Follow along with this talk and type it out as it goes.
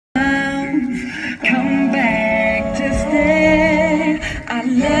come back to stay. I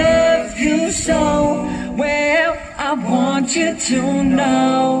love you so well, I want you to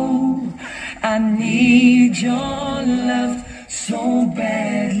know I need your love so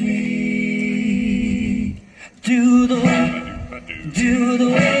badly. Do the way, do the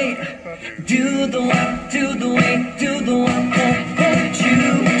way, do the way, do the way, do the way. Won't you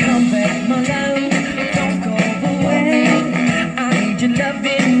come back, my love? Don't go away. I need your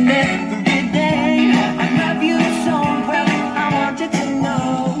loving every day. I love you so well, I want you to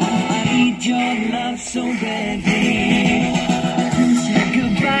know I need your love so badly. To say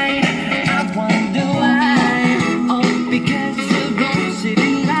goodbye, I wonder why. Oh, because of those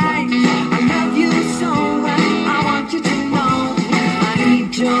city lights. I love you so well, I want you to know I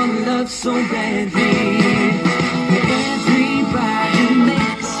need your love so badly. Everybody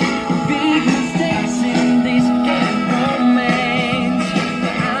makes big mistakes in this game romance.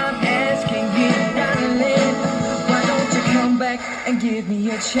 I'm asking you, darling, why don't you come back and give me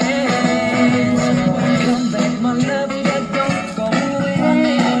a chance? Come back, my love, but don't go away.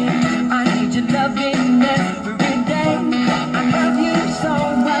 I need your loving every day. I love you so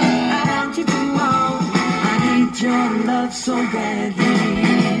much, I want you to know I need your love so badly.